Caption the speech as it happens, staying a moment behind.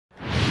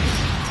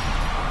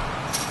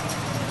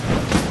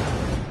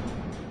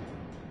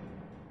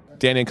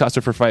Danny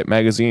Acosta for Fight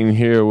Magazine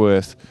here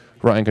with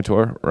Ryan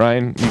Couture.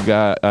 Ryan, you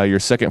got your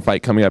second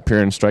fight coming up here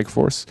in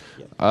Strikeforce.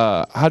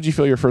 How did you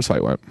feel your first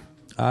fight went?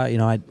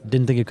 I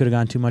didn't think it could have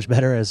gone too much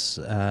better. It's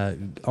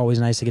always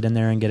nice to get in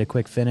there and get a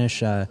quick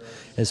finish,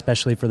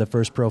 especially for the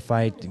first pro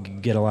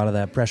fight, get a lot of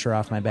that pressure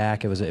off my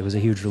back. It was a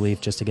huge relief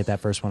just to get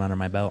that first one under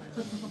my belt.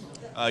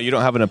 You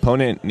don't have an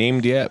opponent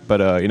named yet, but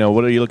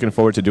what are you looking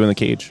forward to doing in the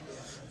cage?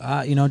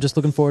 Just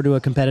looking forward to a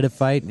competitive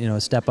fight, a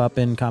step up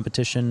in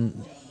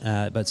competition,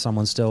 but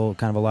someone still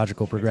kind of a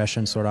logical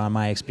progression sort of on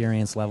my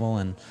experience level,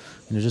 and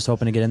just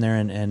hoping to get in there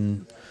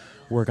and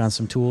work on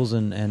some tools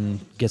and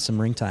get some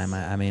ring time.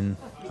 I mean,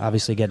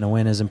 obviously getting a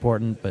win is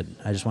important, but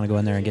I just want to go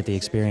in there and get the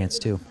experience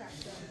too.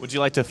 Would you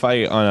like to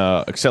fight on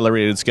an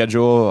accelerated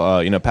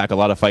schedule, pack a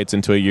lot of fights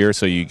into a year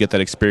so you get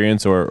that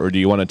experience, or do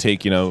you want to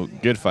take,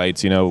 good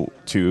fights,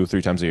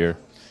 2-3 times a year?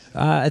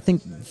 I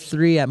think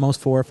 3, at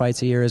most 4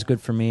 fights a year is good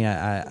for me.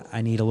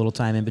 I need a little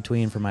time in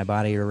between for my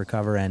body to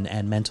recover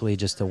and mentally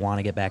just to want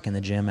to get back in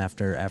the gym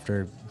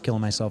after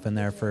killing myself in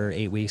there for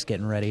 8 weeks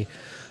getting ready.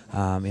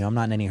 I'm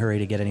not in any hurry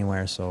to get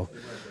anywhere, so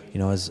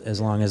as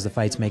long as the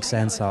fights make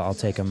sense, I'll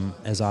take them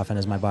as often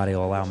as my body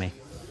will allow me.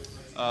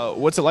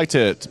 What's it like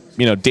to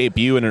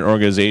debut in an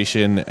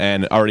organization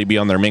and already be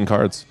on their main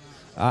cards?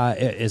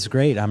 It's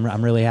great.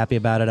 I'm really happy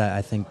about it.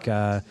 I think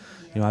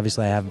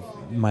obviously I have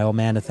my old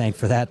man to thank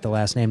for that, the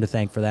last name to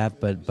thank for that,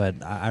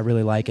 but I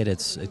really like it.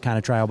 It's kind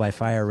of trial by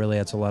fire, really.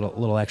 It's a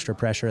little extra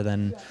pressure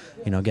than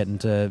getting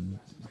to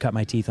cut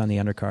my teeth on the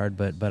undercard,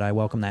 but I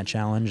welcome that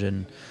challenge,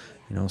 and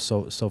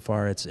so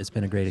far it's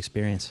been a great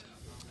experience.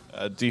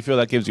 Do you feel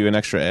that gives you an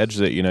extra edge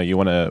that you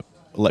want to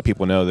let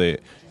people know that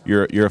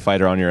you're a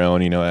fighter on your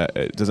own?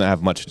 It doesn't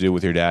have much to do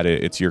with your dad.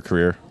 It's your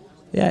career.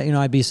 Yeah,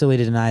 I'd be silly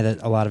to deny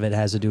that a lot of it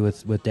has to do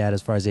with Dad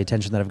as far as the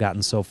attention that I've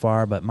gotten so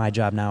far, but my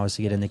job now is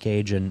to get in the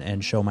cage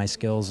and show my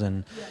skills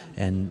and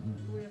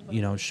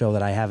show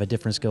that I have a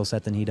different skill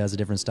set than he does, a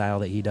different style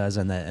that he does,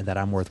 and that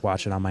I'm worth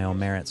watching on my own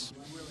merits.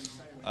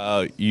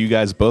 You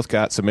guys both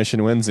got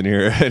submission wins in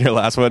your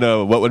last one.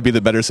 What would be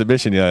the better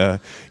submission,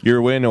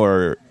 your win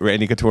or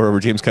Randy Couture over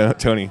James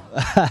Toney?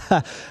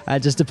 It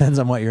just depends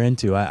on what you're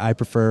into. I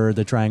prefer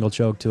the triangle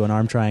choke to an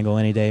arm triangle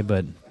any day,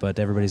 but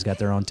everybody's got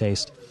their own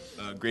taste.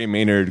 Gray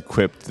Maynard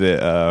quipped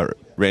that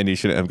Randy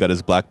shouldn't have got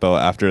his black belt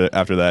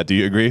after that. Do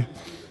you agree?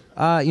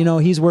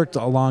 He's worked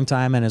a long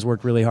time and has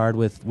worked really hard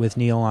with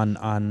Neil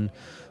on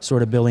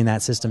sort of building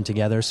that system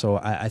together. So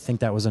I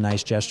think that was a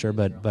nice gesture,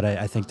 but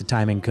I think the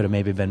timing could have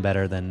maybe been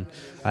better than.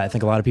 I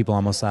think a lot of people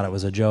almost thought it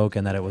was a joke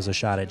and that it was a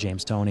shot at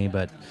James Toney,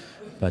 but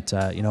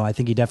I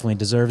think he definitely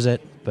deserves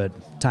it.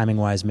 But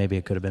timing-wise, maybe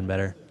it could have been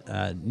better.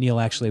 Neil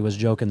actually was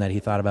joking that he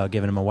thought about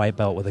giving him a white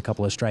belt with a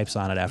couple of stripes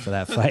on it after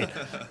that fight.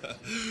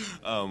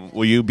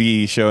 Will you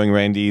be showing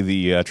Randy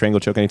the triangle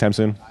choke anytime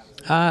soon?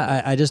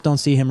 I just don't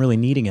see him really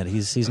needing it.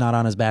 He's not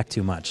on his back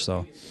too much.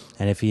 So,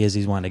 and if he is,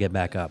 he's wanting to get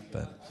back up.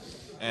 But.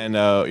 And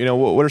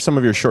what are some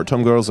of your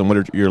short-term goals and what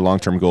are your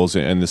long-term goals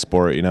in this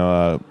sport?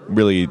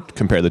 Really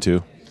compare the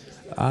two.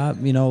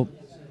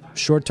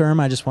 Short term,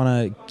 I just want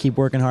to keep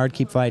working hard,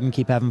 keep fighting,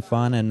 keep having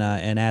fun, and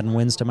adding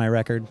wins to my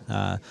record.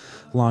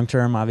 Long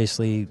term,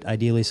 obviously,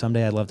 ideally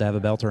someday I'd love to have a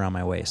belt around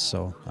my waist.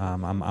 So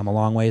I'm a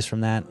long ways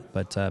from that,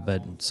 but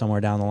somewhere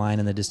down the line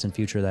in the distant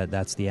future,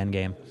 that's the end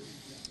game.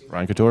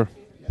 Ryan Couture.